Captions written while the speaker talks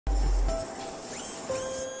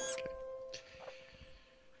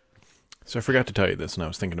So I forgot to tell you this, and I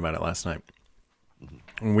was thinking about it last night. Hmm.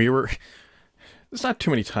 When we were, there's not too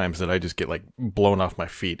many times that I just get like blown off my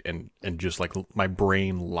feet and just like my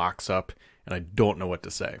brain locks up and I don't know what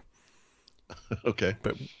to say. Okay.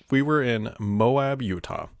 But we were in Moab,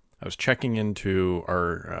 Utah. I was checking into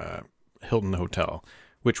our Hilton hotel,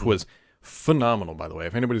 which was phenomenal, by the way.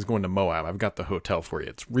 If anybody's going to Moab, I've got the hotel for you.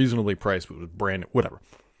 It's reasonably priced, but it was brand new, whatever.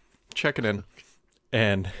 Checking in,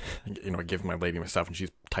 and I give my lady my stuff, and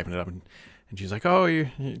she's typing it up, and she's like, "Oh, you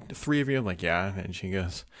three of you?" I'm like, "Yeah." And she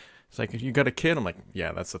goes, "It's like, you got a kid?" I'm like,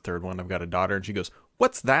 "Yeah, that's the third one. I've got a daughter." And she goes,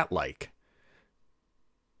 "What's that like?"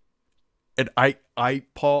 And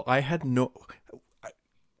Paul, I had no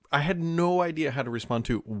idea how to respond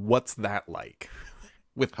to "What's that like?"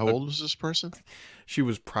 With How old was this person? She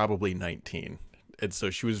was probably 19. And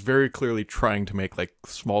so she was very clearly trying to make like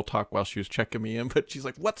small talk while she was checking me in, but she's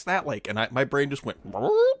like, "What's that like?" And my brain just went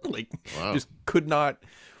like, Wow. just could not.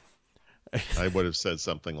 I would have said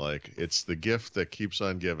something like, "It's the gift that keeps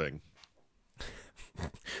on giving."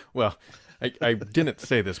 Well, I didn't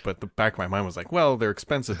say this, but the back of my mind was like, well, they're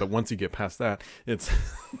expensive, but once you get past that, it's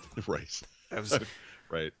Right. I was,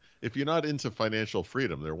 Right. If you're not into financial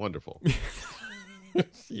freedom, they're wonderful.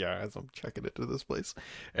 yeah, as I'm checking into this place.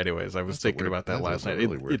 Anyways, I was That's a thinking weird- about that last that's a night.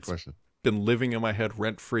 really weird It's question. been living in my head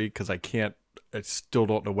rent free because I still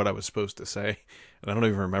don't know what I was supposed to say, and I don't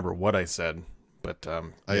even remember what I said. But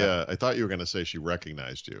yeah. I thought you were going to say she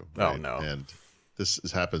recognized you. Oh Right? no. And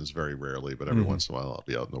happens very rarely, but every once in a while I'll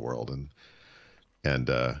be out in the world and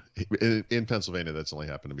in Pennsylvania that's only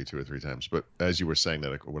happened to me 2 or 3 times. But as you were saying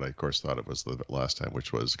that, what I of course thought it was the last time,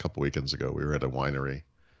 which was a couple weekends ago. We were at a winery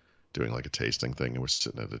doing like a tasting thing, and we're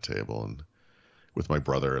sitting at a table and with my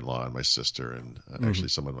brother-in-law and my sister, and actually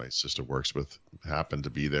someone my sister works with happened to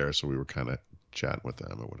be there, so we were kind of chatting with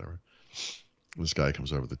them or whatever. And this guy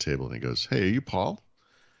comes over the table and he goes, "Hey, are you Paul?"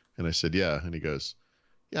 And I said, "Yeah." And he goes,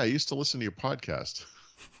 "Yeah, I used to listen to your podcast."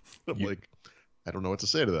 I'm like, I don't know what to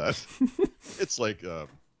say to that. It's like, did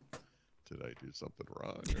I do something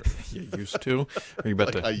wrong? Or, You used to? Are you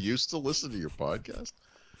about like, to? I used to listen to your podcast.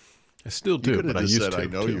 I still You do, could have but I just used said, to. "I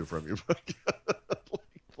know too. you from your podcast."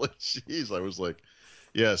 like, jeez, I was like,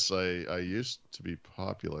 "Yes, I used to be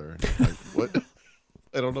popular." What?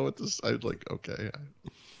 I don't know what this. I was like, okay.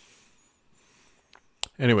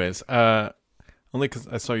 Anyways, only because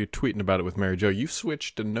I saw you tweeting about it with Mary Jo. You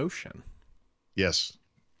switched to Notion. Yes.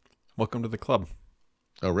 Welcome to the club.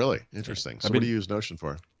 Oh, really? Interesting. So, I've what been- do you use Notion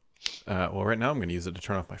for? Well, right now I'm going to use it to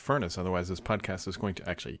turn off my furnace. Otherwise, this podcast is going to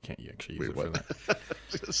you can't actually use Wait, it for what?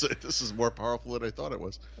 that. This is more powerful than I thought it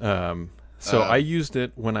was. So I used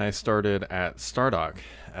it when I started at Stardock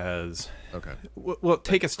as Okay. well.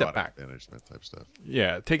 Take a step back. Product management type stuff.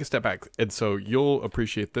 Yeah, take a step back, and so you'll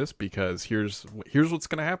appreciate this because here's what's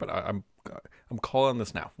going to happen. I'm calling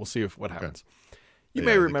this now. We'll see what happens. You Yeah,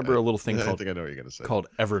 may I think remember a little thing I called think I know what you're going to say.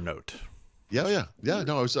 Evernote. Yeah.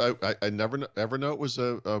 No, I never. Evernote was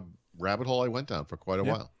a rabbit hole I went down for quite a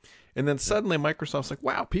while. And then suddenly Microsoft's like,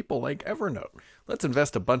 wow, people like Evernote. Let's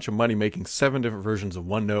invest a bunch of money making 7 different versions of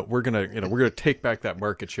OneNote. We're gonna take back that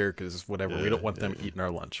market share because whatever. We don't want them eating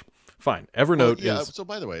our lunch. Fine. Evernote is. So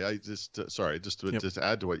by the way, I just just to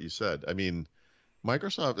add to what you said. I mean,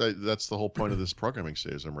 Microsoft. That's the whole point of this programming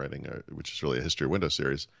series I'm writing, which is really a history of Windows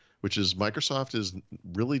series. Which is Microsoft is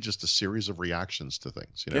really just a series of reactions to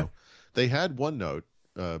things. You know, they had OneNote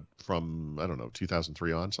from I don't know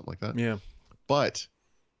 2003 on, something like that. Yeah. But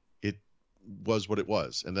it was what it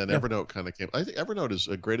was, and then Evernote kind of came. I think Evernote is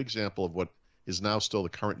a great example of what is now still the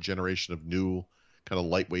current generation of new kind of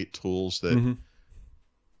lightweight tools that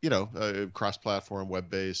cross-platform,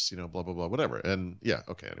 web-based, blah blah blah, whatever. And anyway,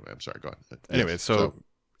 I'm sorry, go on. Anyway, so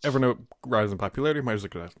Evernote rises in popularity.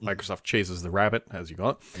 Microsoft chases the rabbit, as you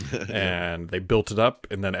call it, and they built it up,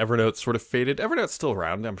 and then Evernote sort of faded. Evernote's still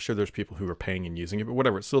around. I'm sure there's people who are paying and using it, but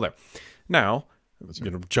whatever, it's still there. Now,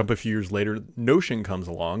 jump a few years later, Notion comes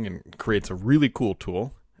along and creates a really cool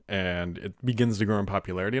tool, and it begins to grow in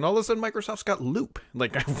popularity. And all of a sudden, Microsoft's got Loop.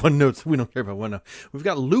 Like OneNote, we don't care about OneNote. We've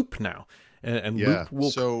got Loop now, and Loop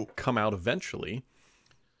will come out eventually.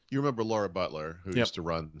 You remember Laura Butler, who used to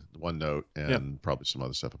run OneNote and probably some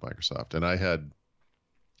other stuff at Microsoft. And I had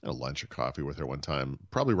lunch or coffee with her one time,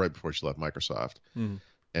 probably right before she left Microsoft.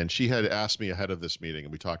 And she had asked me ahead of this meeting,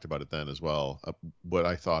 and we talked about it then as well, what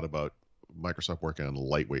I thought about Microsoft working on a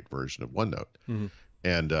lightweight version of OneNote.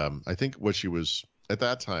 And I think what she was, at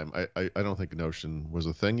that time, I don't think Notion was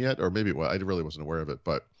a thing yet, or maybe it was, I really wasn't aware of it.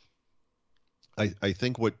 But I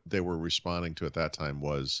think what they were responding to at that time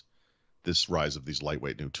was this rise of these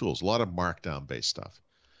lightweight new tools, a lot of markdown based stuff,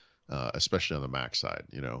 especially on the Mac side,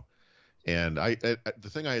 And the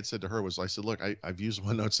thing I had said to her was, I said, look, I've used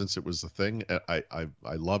OneNote since it was the thing. I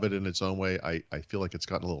love it in its own way. I feel like it's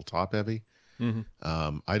gotten a little top heavy. Hmm.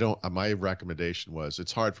 I don't. My recommendation was,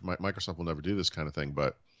 it's hard for Microsoft will never do this kind of thing,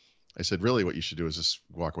 but I said, really, what you should do is just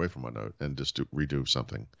walk away from OneNote and just redo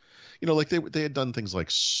something. Like they had done things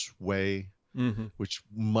like Sway, Hmm. which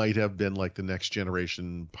might have been like the next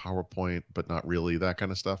generation PowerPoint, but not really, that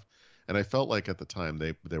kind of stuff. And I felt like at the time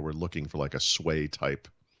they were looking for like a Sway type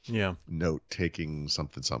Yeah. note taking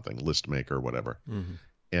something list maker, whatever. Hmm.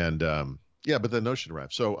 And yeah, but then Notion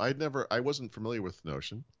arrived. So I wasn't familiar with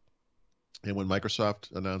Notion. And when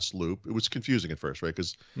Microsoft announced Loop, it was confusing at first, right?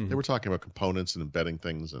 Because they Hmm. were talking about components and embedding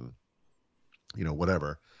things and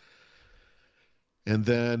whatever. And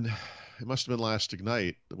then it must have been last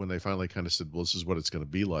Ignite when they finally kind of said, well, this is what it's going to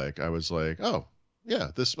be like. I was like, oh, yeah,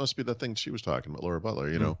 this must be the thing she was talking about, Laura Butler,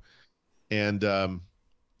 Hmm.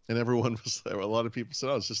 And everyone was there. A lot of people said,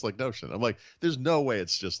 oh, it's just like Notion. I'm like, there's no way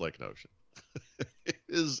it's just like Notion. It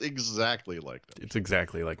is exactly like Notion. It's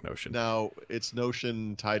exactly like Notion. Now, it's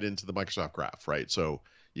Notion tied into the Microsoft Graph, right? So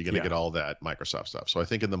you're going to Yeah. get all that Microsoft stuff. So I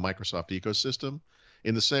think in the Microsoft ecosystem,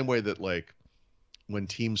 in the same way that like when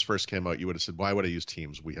Teams first came out, you would have said, why would I use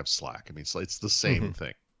Teams? We have Slack. I mean, it's the same Hmm.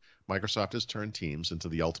 thing. Microsoft has turned Teams into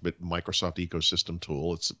the ultimate Microsoft ecosystem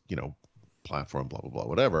tool. It's, platform, blah, blah, blah,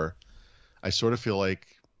 whatever. I sort of feel like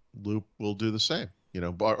Loop will do the same,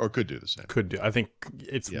 or could do the same. Could do. I think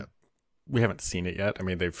it's. Yeah. We haven't seen it yet. I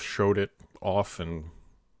mean, they've showed it off and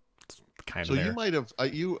it's kind So of you there. might have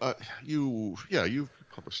you've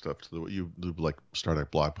published stuff you do like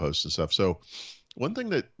startup blog posts and stuff. So one thing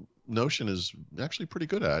that Notion is actually pretty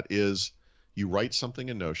good at is you write something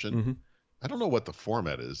in Notion. Hmm. I don't know what the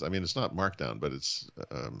format is. I mean, it's not Markdown, but it's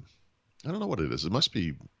I don't know what it is. It must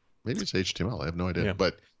be, maybe it's HTML. I have no idea. Yeah.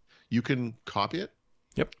 But you can copy it,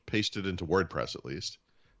 Yep. paste it into WordPress at least,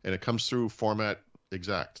 and it comes through format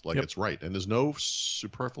exact, like Yep. it's right, and there's no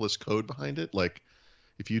superfluous code behind it. Like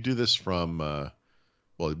if you do this from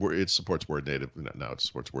it supports Word native now. It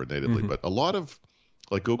supports Word natively, Hmm. but a lot of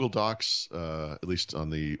like Google Docs, at least on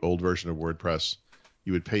the old version of WordPress,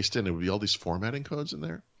 you would paste in, it would be all these formatting codes in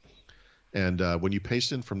there, and when you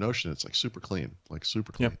paste in from Notion, it's like super clean,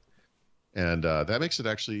 Yep. and that makes it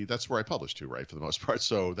actually, that's where I publish to, right, for the most part.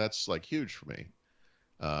 So that's like huge for me.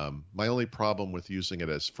 My only problem with using it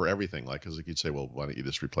as for everything, like, because you'd say, well, why don't you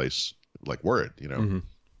just replace like Word, Hmm.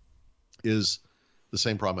 is the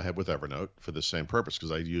same problem I had with Evernote for the same purpose,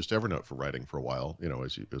 because I used Evernote for writing for a while,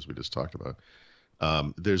 as we just talked about.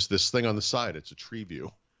 There's this thing on the side, it's a tree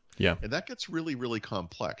view, Yeah. and that gets really, really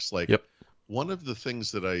complex. Like Yep. one of the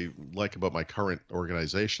things that I like about my current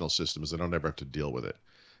organizational system is I don't ever have to deal with it.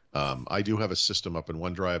 I do have a system up in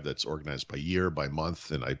OneDrive that's organized by year, by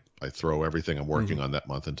month, and I throw everything I'm working Hmm. on that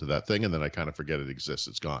month into that thing, and then I kind of forget it exists.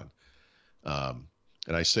 It's gone.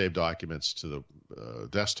 And I save documents to the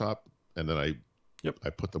desktop, and then Yep. I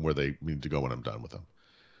put them where they need to go when I'm done with them.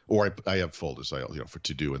 Or I have folders, for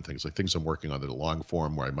to do and things, like things I'm working on that are long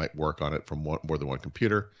form where I might work on it from more than one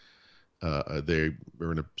computer. They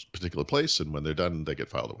are in a particular place, and when they're done, they get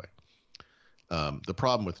filed away. The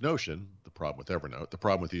problem with Notion, the problem with Evernote, the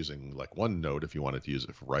problem with using like OneNote, if you wanted to use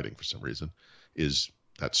it for writing for some reason, is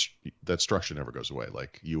that structure never goes away.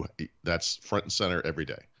 Like that's front and center every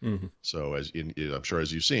day. Hmm. So I'm sure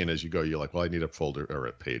as you've seen, as you go, you're like, well, I need a folder or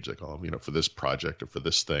a page, I call them, for this project or for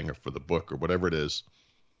this thing or for the book or whatever it is.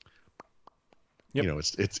 Yep.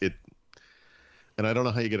 And I don't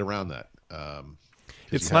know how you get around that.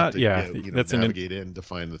 It's you have not. to, Yeah. That's navigate in to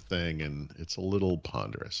find the thing, and it's a little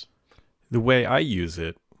ponderous. the way I use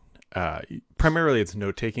it. Primarily, it's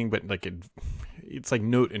note taking, but like it's like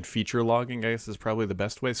note and feature logging, I guess, is probably the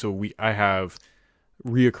best way. So I have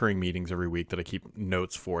reoccurring meetings every week that I keep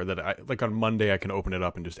notes for, that I like on Monday I can open it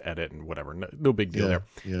up and just edit and whatever. No big deal there.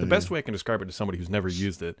 The best way I can describe it to somebody who's never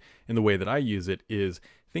used it, and the way that I use it, is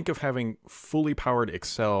think of having fully powered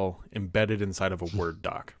Excel embedded inside of a Word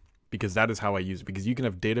doc. Because that is how I use it. Because you can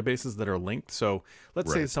have databases that are linked. So let's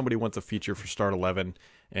say Right. somebody wants a feature for Start 11,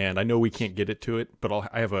 and I know we can't get it to it, but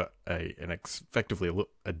I have effectively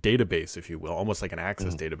a database, if you will, almost like an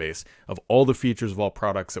access database of all the features of all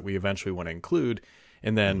products that we eventually want to include.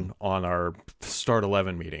 And then on our Start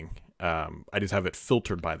 11 meeting, I just have it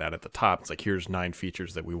filtered by that at the top. It's like, here's 9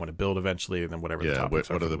 features that we want to build eventually, and then whatever the Yeah, topics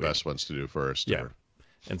what are are for the week. best ones to do first? Yeah.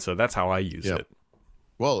 And so that's how I use Yeah. it.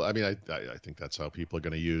 Well, I mean, I think that's how people are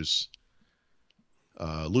going to use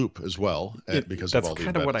Loop as well, because That's of all the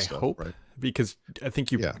kind of what I embedded stuff, hope, right? because I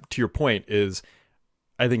think Yeah. to your point is,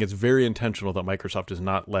 I think it's very intentional that Microsoft is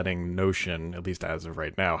not letting Notion, at least as of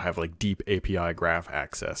right now, have like deep API graph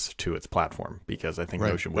access to its platform, because I think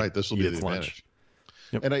Right, Notion would right. This will eat be its the lunch. advantage.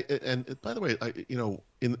 Yep. And by the way,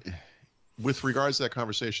 in with regards to that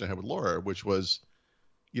conversation I had with Laura, which was,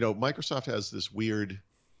 Microsoft has this weird.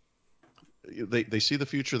 They see the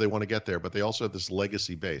future, they want to get there, but they also have this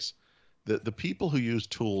legacy base. The people who use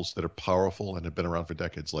tools that are powerful and have been around for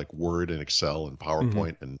decades, like Word and Excel and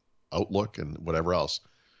PowerPoint and Outlook and whatever else,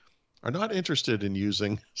 are not interested in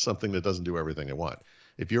using something that doesn't do everything they want.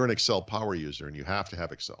 If you're an Excel power user and you have to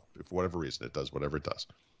have Excel, for whatever reason it does whatever it does,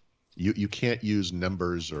 you can't use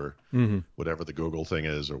numbers or whatever the Google thing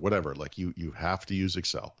is or whatever. Like you have to use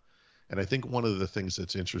Excel. And I think one of the things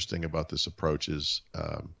that's interesting about this approach is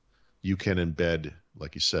you can embed,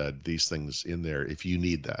 like you said, these things in there if you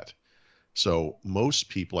need that. So most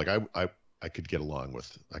people, like I could get along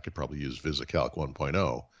with, I could probably use VisiCalc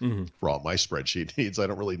 1.0 for all my spreadsheet needs. I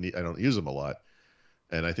don't use them a lot.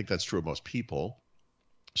 And I think that's true of most people.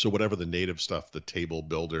 So whatever the native stuff, the table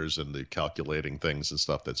builders and the calculating things and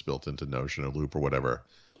stuff that's built into Notion or Loop or whatever,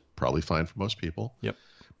 probably fine for most people. Yep.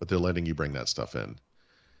 But they're letting you bring that stuff in.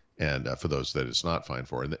 And for those that it's not fine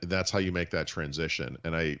for. And that's how you make that transition.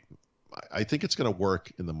 And I think it's going to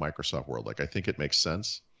work in the Microsoft world. Like, I think it makes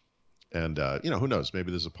sense. And, who knows?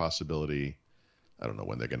 Maybe there's a possibility. I don't know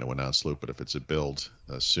when they're going to announce Loop, but if it's a build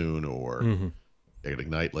soon or at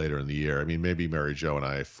Ignite later in the year, I mean, maybe Mary Jo and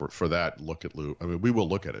I, for that, look at Loop. I mean, we will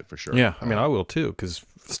look at it for sure. Yeah, I mean, I will too, because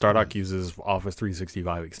Stardock uses Office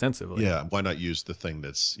 365 extensively. Yeah, why not use the thing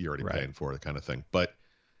that's you're already paying for, the kind of thing. But,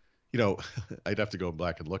 I'd have to go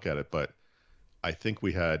back and look at it. But I think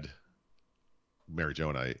we had, Mary Jo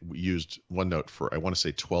and I, we used OneNote for, I want to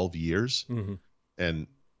say 12 years. And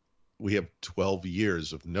we have 12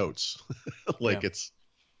 years of notes. It's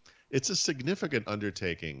a significant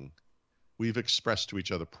undertaking. We've expressed to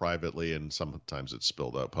each other privately, and sometimes it's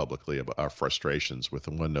spilled out publicly, about our frustrations with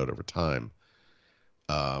the OneNote over time.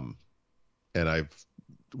 And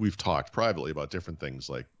we've talked privately about different things,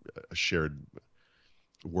 like a shared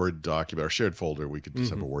Word document or shared folder. We could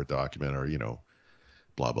just have a Word document or,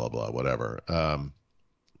 blah, blah, blah, whatever.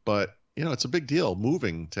 But it's a big deal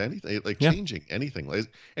moving to anything, like changing anything,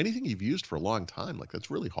 like anything you've used for a long time. Like,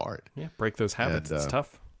 that's really hard. Yeah. Break those habits. It's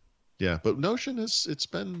tough. Yeah. But Notion it's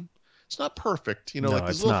not perfect. No, like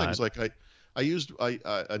there's it's little not. things like I used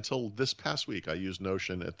until this past week, I used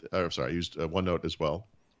Notion I used OneNote as well,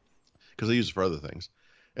 because I use it for other things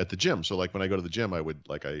at the gym. So like when I go to the gym, I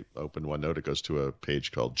open OneNote, it goes to a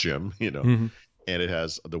page called Gym, and it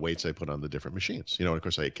has the weights I put on the different machines, and of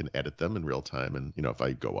course I can edit them in real time. And, if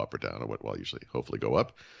I go up or down or what, well, usually hopefully go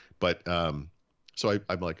up. But, so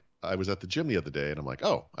I'm like, I was at the gym the other day and I'm like,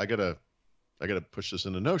 oh, I gotta push this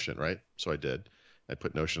into Notion. Right. So I did. I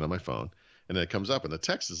put Notion on my phone, and then it comes up and the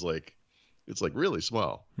text is like, it's like really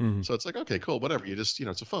small. So it's like, okay, cool, whatever. You just,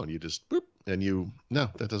 it's a phone. You just boop, and no,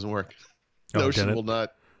 that doesn't work. Notion will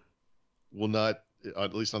not,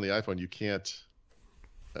 at least on the iPhone, you can't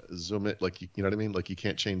zoom it. Like, you know what I mean? Like, you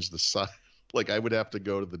can't change the size. Like, I would have to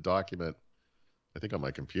go to the document, I think on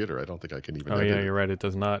my computer. I don't think I can even. Oh, yeah, you're right. It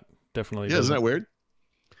does not. Definitely. Yeah, isn't that weird?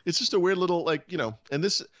 It's just a weird little, and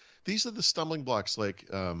these are the stumbling blocks. Like,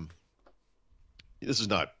 this is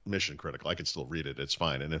not mission critical. I can still read it. It's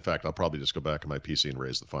fine. And in fact, I'll probably just go back on my PC and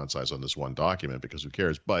raise the font size on this one document, because who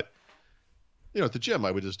cares? But, at the gym,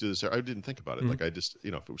 I would just do this. I didn't think about it. Like, I just,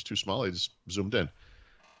 if it was too small, I just zoomed in.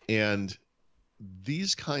 And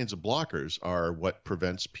these kinds of blockers are what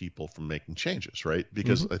prevents people from making changes, right?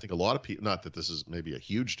 Because I think a lot of people, not that this is maybe a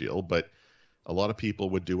huge deal, but a lot of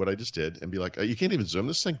people would do what I just did and be like, you can't even zoom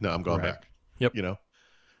this thing? No, I'm going back. Yep.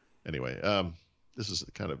 Anyway, this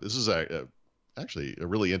is actually a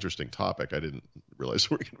really interesting topic. I didn't realize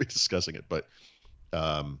we were going to be discussing it, but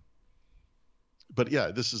yeah,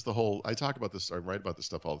 this is the whole, I talk about this, I write about this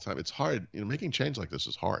stuff all the time. It's hard, making change like this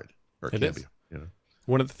is hard, or it can be,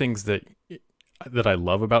 One of the things that I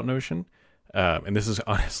love about Notion, and this is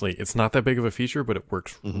honestly, it's not that big of a feature, but it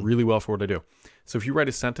works really well for what I do. So if you write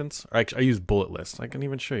a sentence, or actually I use bullet lists. I can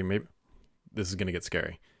even show you, maybe this is going to get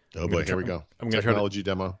scary. Oh boy, here we go. I'm going to Technology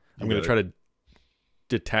demo. I'm going to try to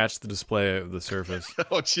detach the display of the Surface.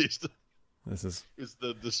 Oh, jeez. This is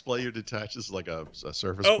the display you detach is like a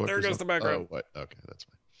Surface book. Oh, there goes the background. Oh, what? Okay, that's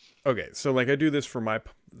fine. Okay, so like I do this for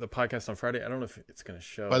the podcast on Friday. I don't know if it's going to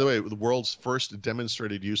show. By the way, the world's first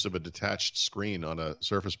demonstrated use of a detached screen on a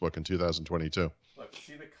Surface Book in 2022. Look,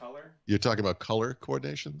 see the color? You're talking about color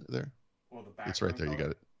coordination there? Well, the background. It's right there. Color. You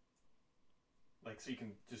got it. Like, so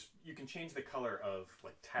you can change the color of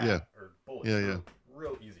like tab or bullets. Yeah.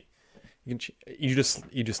 Real easy. You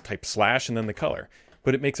just type slash and then the color,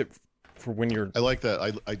 but it makes it for when you're. I like that.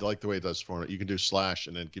 I like the way it does format. You can do slash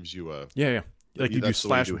and then it gives you a. Yeah. Like you do That's the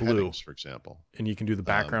way you slash do blue, headings, for example. and you can do the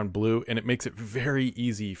background blue, and it makes it very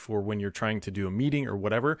easy for when you're trying to do a meeting or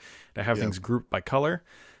whatever to have things grouped by color,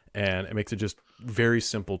 and it makes it just very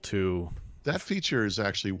simple to. That feature is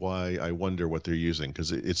actually why I wonder what they're using,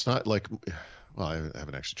 because it's not like, well, I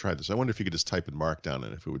haven't actually tried this. I wonder if you could just type in Markdown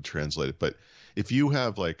and if it would translate it. But if you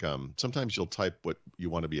have like, sometimes you'll type what you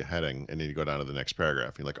want to be a heading, and then you go down to the next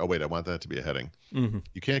paragraph. And you're like, oh wait, I want that to be a heading. Mm-hmm.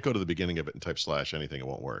 You can't go to the beginning of it and type slash anything; it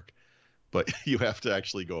won't work. But you have to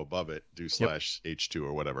actually go above it, do slash H2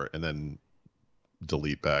 or whatever, and then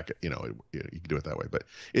delete back. You know, you can do it that way. But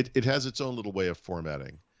it has its own little way of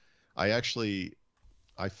formatting.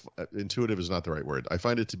 Intuitive is not the right word. I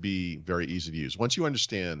find it to be very easy to use. Once you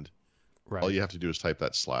understand, all you have to do is type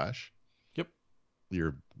that slash. Yep.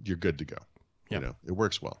 You're good to go. Yep. You know, it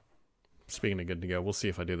works well. Speaking of good to go, we'll see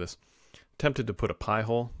if I do this. Tempted to put a pie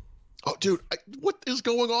hole. Oh, dude, what is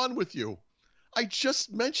going on with you? I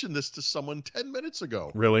just mentioned this to someone 10 minutes ago.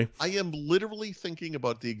 Really? I am literally thinking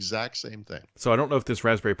about the exact same thing. So I don't know if this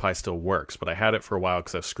Raspberry Pi still works, but I had it for a while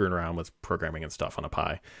because I was screwing around with programming and stuff on a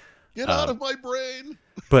Pi. Get out of my brain.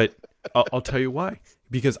 But I'll tell you why.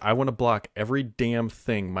 Because I want to block every damn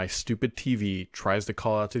thing my stupid TV tries to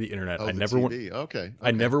call out to the internet. Oh, I never want. Okay.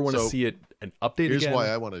 I never want to see it an update here's again. Here's why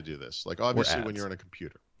I want to do this. Like, obviously, when you're on a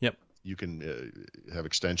computer, you can have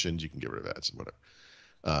extensions. You can get rid of ads and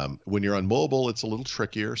whatever. When you're on mobile, it's a little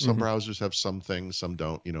trickier. Some browsers have some things, some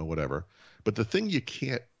don't. You know, whatever. But the thing you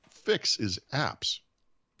can't fix is apps.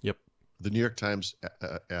 Yep. The New York Times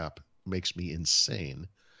app makes me insane.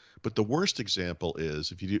 But the worst example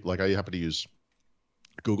is if you do, like I happen to use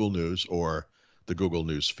Google News or the Google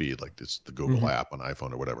News feed, like it's the Google app on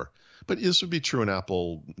iPhone or whatever. But this would be true in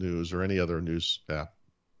Apple News or any other news app.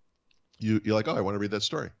 You're like, oh, I want to read that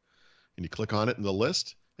story. And you click on it in the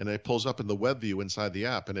list, and it pulls up in the web view inside the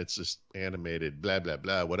app, and it's just animated, blah, blah,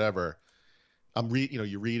 blah, whatever.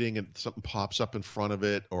 You're reading and something pops up in front of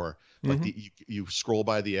it, or like you scroll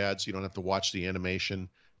by the ads, so you don't have to watch the animation,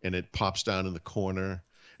 and it pops down in the corner.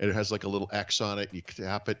 And it has like a little X on it. You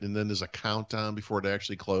tap it, and then there's a countdown before it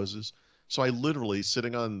actually closes. So I literally,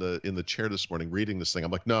 sitting in the chair this morning, reading this thing, I'm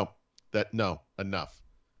like, no, enough.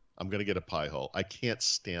 I'm gonna get a Pi hole. I can't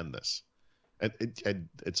stand this. And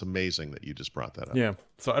it's amazing that you just brought that up. Yeah.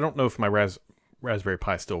 So I don't know if my Raspberry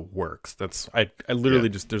Pi still works. I literally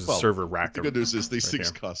just there's a server rack. The good news is these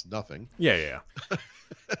things cost nothing. Yeah.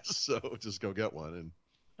 So just go get one.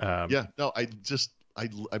 And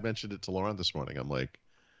I mentioned it to Laurent this morning. I'm like,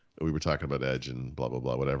 we were talking about Edge and blah, blah,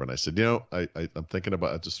 blah, whatever. And I said, I'm thinking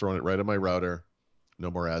about just throwing it right on my router.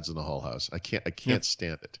 No more ads in the whole house. I can't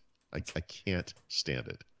stand it. I can't stand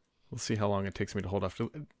it. We'll see how long it takes me to hold off.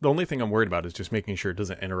 The only thing I'm worried about is just making sure it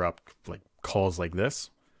doesn't interrupt like calls like this.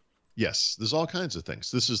 Yes. There's all kinds of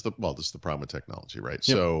things. This is the problem with technology, right?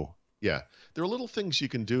 Yep. So yeah, there are little things you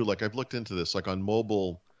can do. Like I've looked into this, like on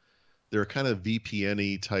mobile, there are kind of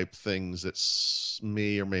VPN-y type things that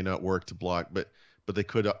may or may not work to block, but they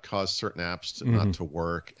could cause certain apps to not to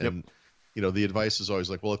work. And, the advice is always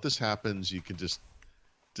like, well, if this happens, you can just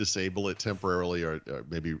disable it temporarily or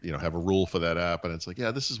maybe, have a rule for that app. And it's like,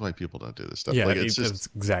 yeah, this is why people don't do this stuff. Yeah, like, that's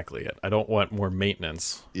exactly it. I don't want more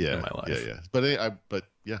maintenance in my life. Yeah. But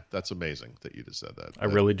yeah, that's amazing that you just said that. I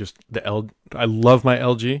really just, I love my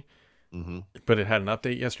LG, but it had an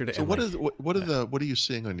update yesterday. So what are you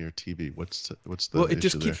seeing on your TV? What's the well, it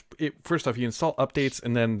just issue keeps first off, you install updates,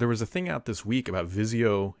 and then there was a thing out this week about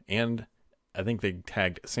Vizio, and I think they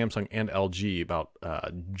tagged Samsung and LG about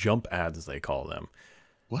jump ads, as they call them.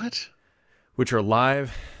 What? Which are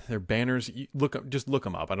live. They're banners. Just look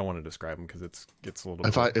them up. I don't want to describe them because it gets a little.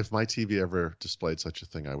 If my TV ever displayed such a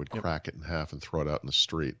thing, I would crack it in half and throw it out in the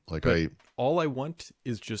street. All I want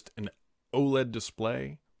is just an OLED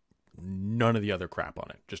display. None of the other crap on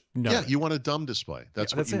it. Just none. Yeah, you want a dumb display.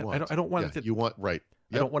 That's what you want. I don't want it to. You want right.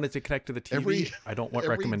 Yep. I don't want it to connect to the TV. I don't want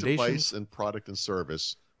recommendations. Every device and product and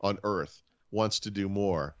service on Earth wants to do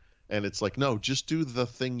more, and it's like, no, just do the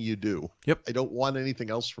thing you do. Yep. I don't want anything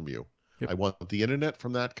else from you. Yep. I want the internet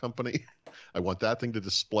from that company. I want that thing to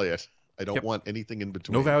display it. I don't want anything in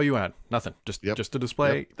between. No value add. Nothing. Just a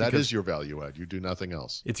display. Yep. That is your value add. You do nothing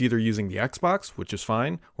else. It's either using the Xbox, which is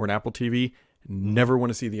fine, or an Apple TV. Never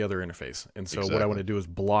want to see the other interface. And so what I want to do is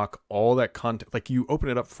block all that content. Like you open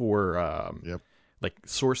it up for like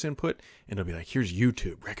source input, and it'll be like, here's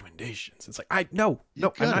YouTube recommendations. It's like, you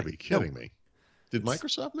gotta be kidding me. Did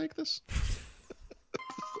Microsoft make this?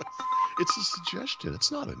 It's a suggestion.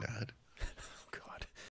 It's not an ad.